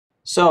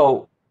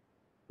So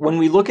when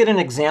we look at an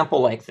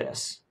example like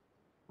this,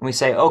 and we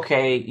say,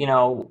 okay,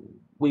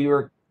 we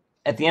were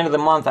at the end of the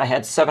month, I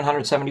had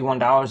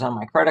 $771 on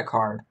my credit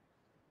card.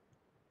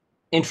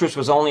 Interest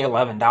was only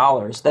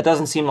 $11. That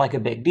doesn't seem like a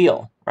big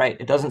deal, right?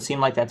 It doesn't seem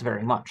like that's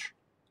very much.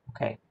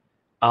 Okay.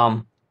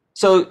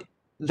 So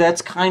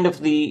that's kind of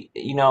there's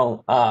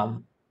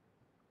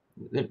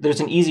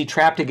an easy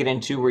trap to get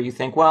into where you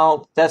think,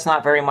 well, that's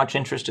not very much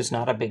interest. It's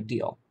not a big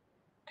deal.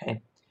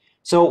 Okay.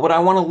 So what I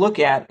want to look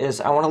at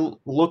is I want to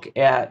look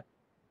at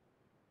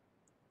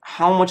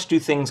how much do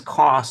things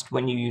cost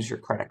when you use your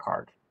credit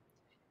card,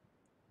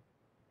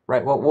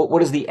 right?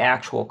 What is the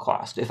actual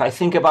cost? If I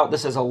think about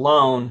this as a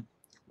loan,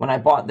 when I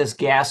bought this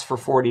gas for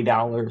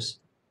 $40,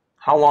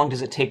 how long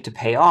does it take to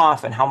pay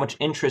off, and how much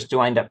interest do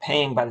I end up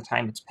paying by the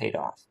time it's paid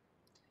off?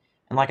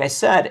 And like I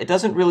said, it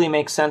doesn't really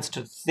make sense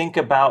to think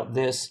about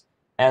this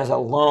as a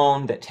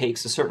loan that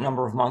takes a certain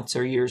number of months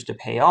or years to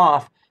pay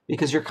off,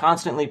 because you're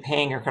constantly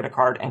paying your credit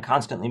card and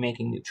constantly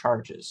making new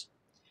charges.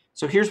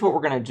 So here's what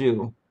we're going to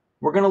do.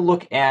 We're going to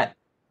look at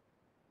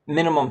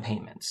minimum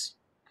payments,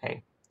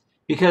 okay?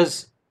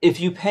 Because if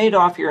you paid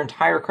off your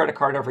entire credit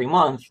card every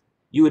month,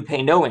 you would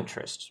pay no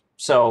interest.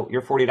 So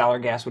your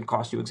 $40 gas would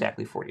cost you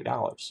exactly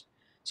 $40.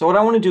 So what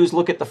I want to do is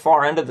look at the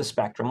far end of the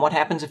spectrum. What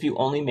happens if you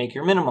only make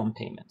your minimum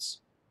payments?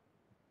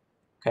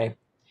 Okay,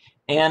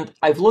 and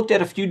I've looked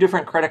at a few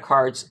different credit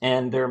cards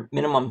and their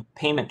minimum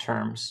payment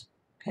terms,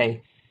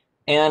 okay,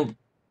 and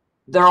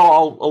they're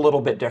all a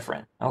little bit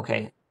different,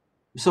 okay.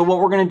 So what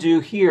we're going to do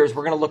here is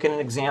we're going to look at an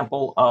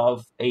example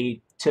of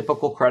a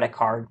typical credit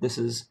card. This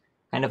is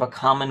kind of a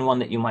common one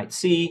that you might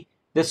see.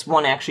 This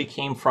one actually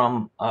came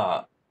from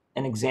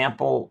an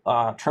example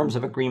terms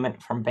of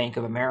agreement from Bank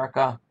of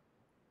America,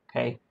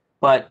 okay,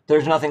 but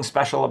there's nothing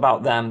special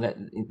about them. That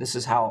this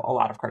is how a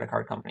lot of credit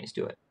card companies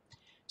do it.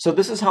 So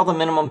this is how the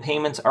minimum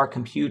payments are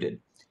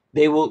computed.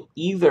 They will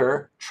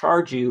either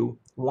charge you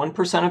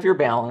 1% of your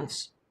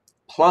balance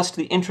plus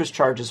the interest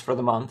charges for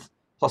the month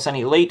plus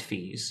any late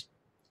fees,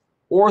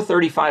 or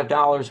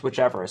 $35,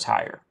 whichever is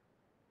higher.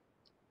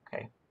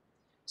 Okay.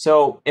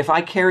 So if I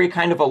carry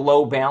kind of a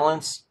low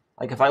balance,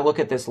 like if I look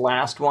at this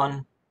last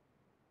one,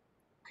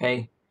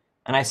 okay,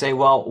 and I say,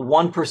 well,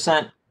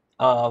 1%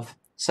 of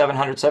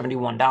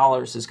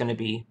 $771 is going to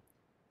be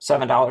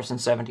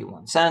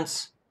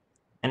 $7.71.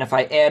 And if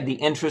I add the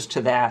interest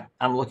to that,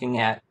 I'm looking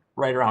at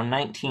right around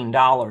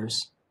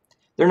 $19.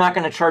 They're not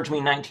going to charge me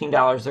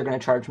 $19. They're going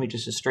to charge me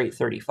just a straight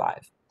 $35.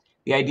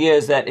 The idea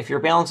is that if your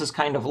balance is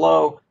kind of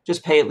low,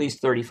 just pay at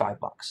least $35.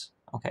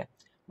 Okay.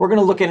 We're going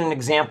to look at an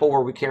example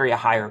where we carry a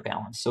higher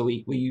balance. So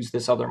we use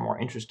this other more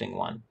interesting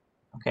one.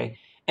 Okay.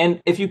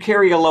 And if you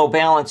carry a low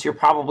balance, you're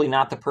probably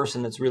not the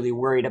person that's really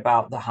worried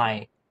about the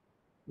high,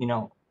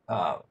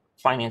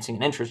 financing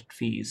and interest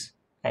fees.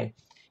 Okay.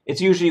 It's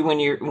usually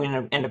when you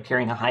end up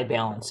carrying a high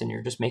balance and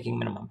you're just making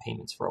minimum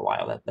payments for a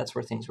while. That's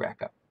where things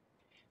rack up.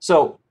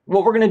 So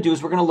what we're going to do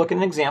is we're going to look at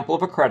an example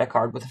of a credit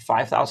card with a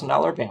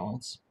 $5,000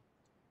 balance.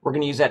 We're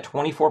going to use that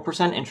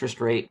 24%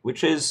 interest rate,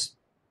 which is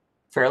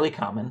fairly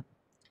common.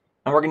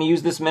 And we're going to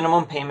use this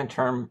minimum payment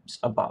terms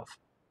above.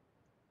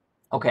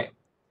 Okay,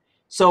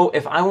 so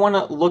if I want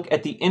to look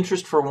at the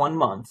interest for 1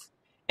 month,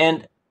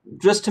 and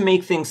just to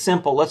make things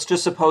simple, let's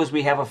just suppose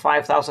we have a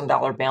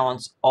 $5,000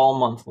 balance all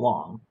month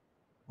long.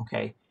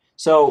 Okay,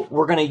 so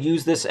we're going to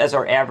use this as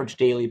our average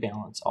daily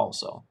balance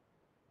also.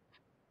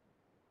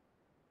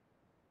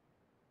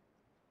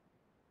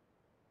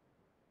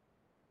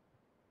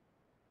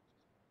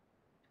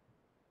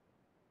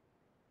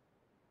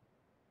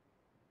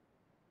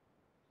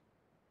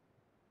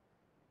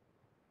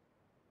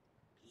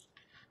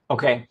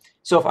 Okay,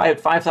 so if I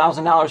had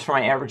 $5,000 for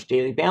my average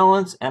daily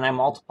balance and I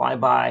multiply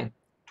by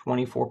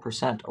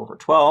 24% over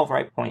 12,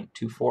 right,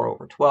 0.24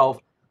 over 12,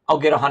 I'll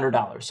get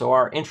 $100. So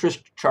our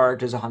interest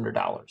charge is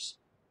 $100.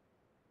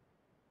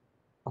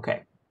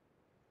 Okay.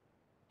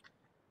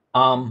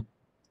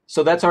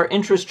 So that's our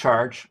interest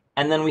charge,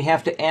 and then we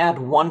have to add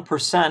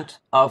 1%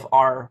 of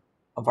our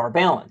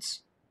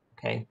balance.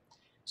 Okay.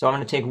 So I'm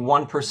going to take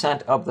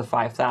 1% of the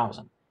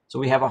 5,000. So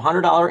we have a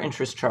 $100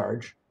 interest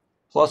charge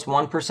plus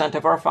 1%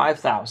 of our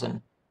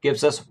 5,000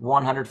 gives us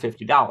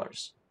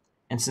 $150.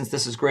 And since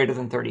this is greater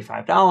than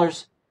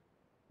 $35,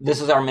 this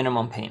is our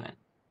minimum payment,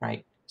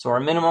 right? So our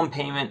minimum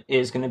payment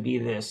is going to be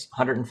this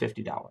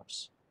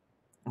 $150.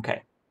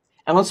 Okay.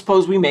 And let's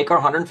suppose we make our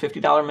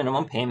 $150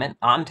 minimum payment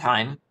on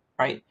time,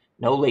 right?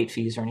 No late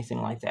fees or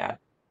anything like that.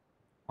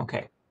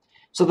 Okay.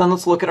 So then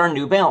let's look at our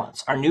new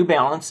balance. Our new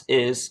balance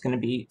is going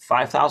to be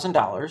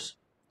 $5,000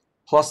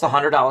 plus the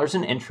 $100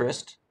 in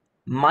interest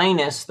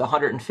minus the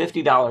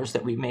 $150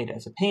 that we made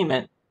as a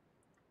payment.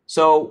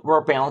 So our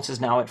balance is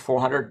now at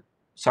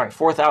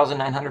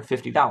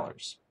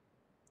 $4,950.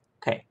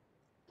 Okay.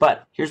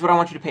 But here's what I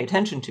want you to pay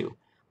attention to.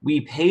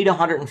 We paid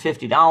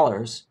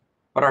 $150,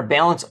 but our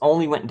balance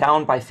only went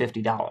down by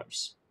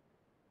 $50.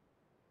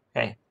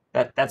 Okay.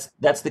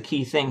 That's the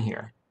key thing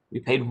here. We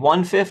paid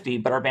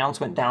 $150, but our balance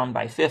went down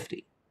by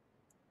 $50.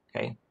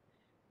 Okay.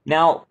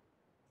 Now,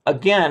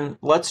 again,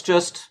 let's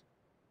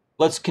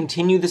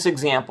continue this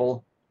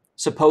example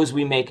suppose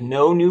we make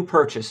no new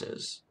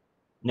purchases,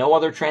 no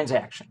other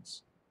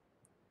transactions.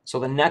 So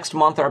the next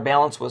month our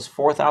balance was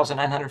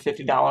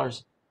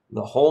 $4,950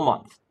 the whole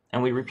month,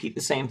 and we repeat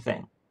the same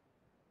thing.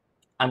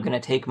 I'm going to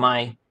take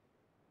my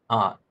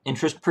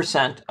interest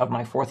percent of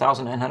my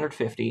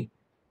 $4,950,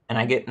 and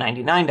I get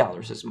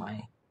 $99 as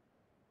my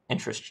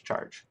interest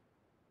charge.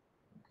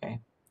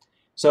 Okay.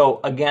 So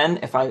again,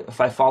 if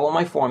I follow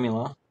my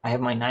formula, I have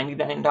my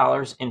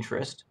 $99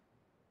 interest,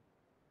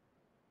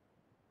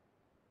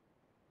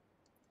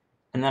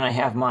 and then I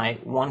have my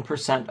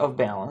 1% of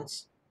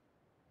balance,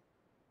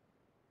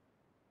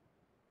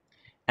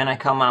 and I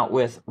come out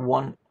with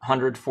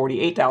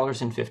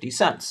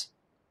 $148.50.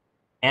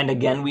 And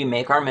again, we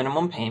make our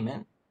minimum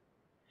payment.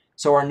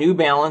 So our new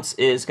balance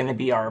is going to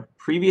be our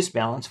previous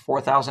balance,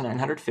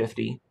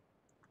 $4,950,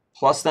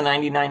 plus the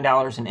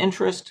 $99 in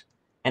interest,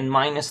 and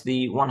minus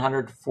the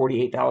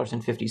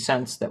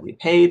 $148.50 that we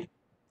paid.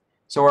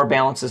 So our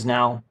balance is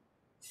now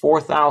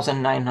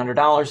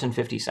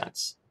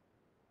 $4,900.50.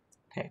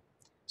 Okay.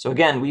 So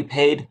again, we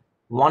paid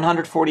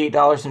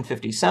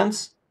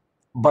 $148.50,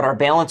 but our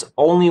balance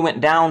only went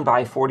down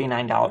by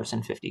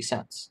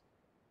 $49.50.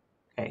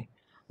 Okay.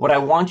 What I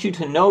want you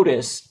to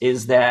notice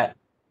is that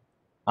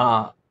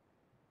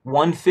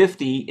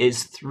 150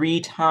 is 3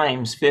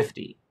 times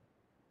 50.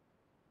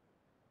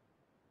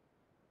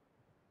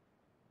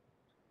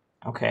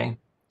 Okay.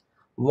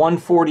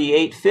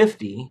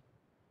 148.50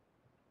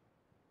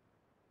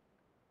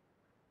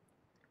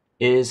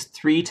 is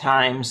 3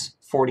 times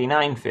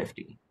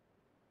 49.50.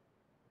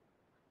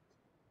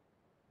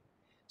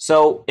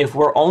 So if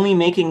we're only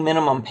making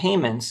minimum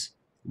payments,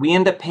 we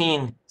end up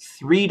paying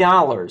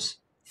 $3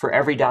 for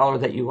every dollar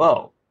that you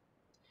owe.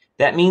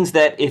 That means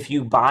that if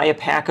you buy a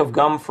pack of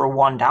gum for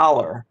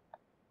 $1,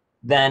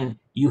 then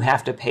you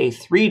have to pay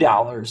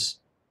 $3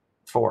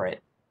 for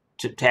it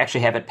to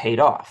actually have it paid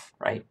off,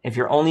 right? If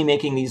you're only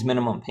making these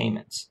minimum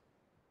payments.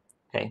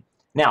 Okay.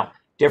 Now,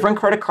 different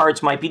credit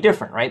cards might be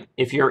different, right?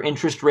 If your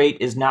interest rate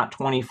is not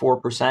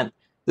 24%,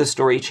 the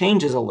story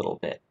changes a little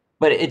bit,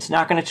 but it's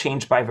not going to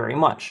change by very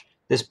much.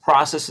 This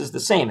process is the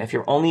same. If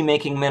you're only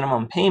making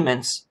minimum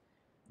payments,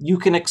 you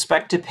can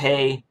expect to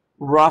pay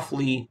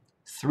roughly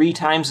 3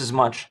 times as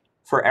much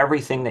for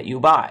everything that you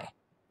buy,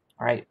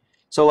 all right?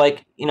 So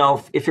like, you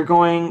know, if you're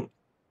going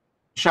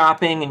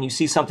shopping and you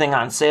see something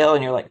on sale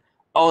and you're like,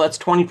 oh, that's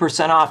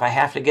 20% off, I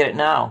have to get it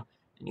now.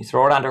 And you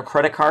throw it onto a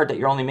credit card that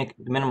you're only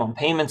making the minimum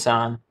payments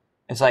on,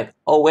 it's like,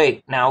 oh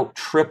wait, now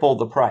triple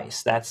the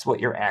price. That's what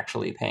you're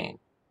actually paying,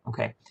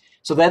 okay?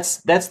 So that's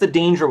the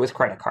danger with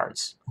credit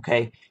cards,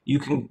 okay? You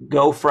can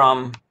go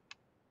from,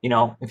 you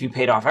know, if you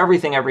paid off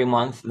everything every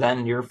month,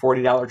 then your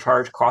 $40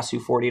 charge costs you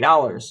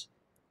 $40.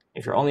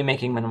 If you're only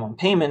making minimum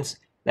payments,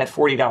 that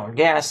 $40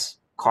 gas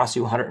costs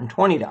you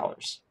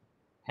 $120,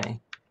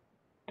 okay?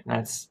 And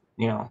that's,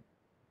 you know,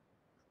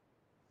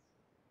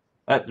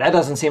 that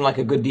doesn't seem like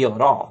a good deal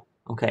at all,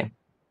 okay?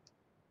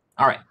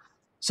 All right,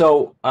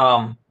 so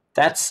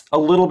that's a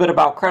little bit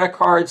about credit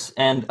cards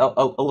and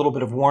a little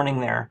bit of warning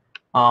there.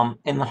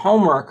 In the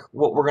homework,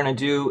 what we're going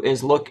to do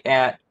is look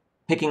at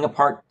picking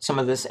apart some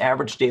of this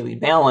average daily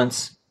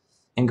balance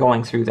and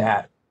going through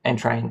that and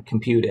try and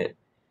compute it.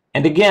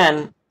 And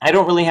again, I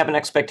don't really have an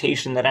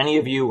expectation that any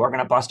of you are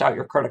going to bust out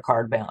your credit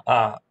card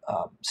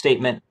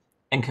statement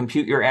and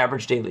compute your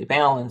average daily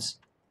balance.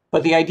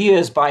 But the idea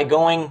is by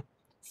going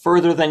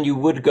further than you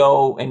would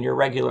go in your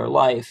regular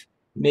life,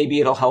 maybe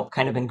it'll help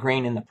kind of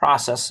ingrain in the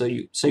process so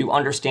you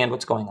understand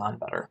what's going on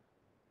better.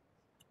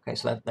 Okay,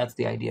 so that's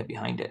the idea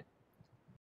behind it.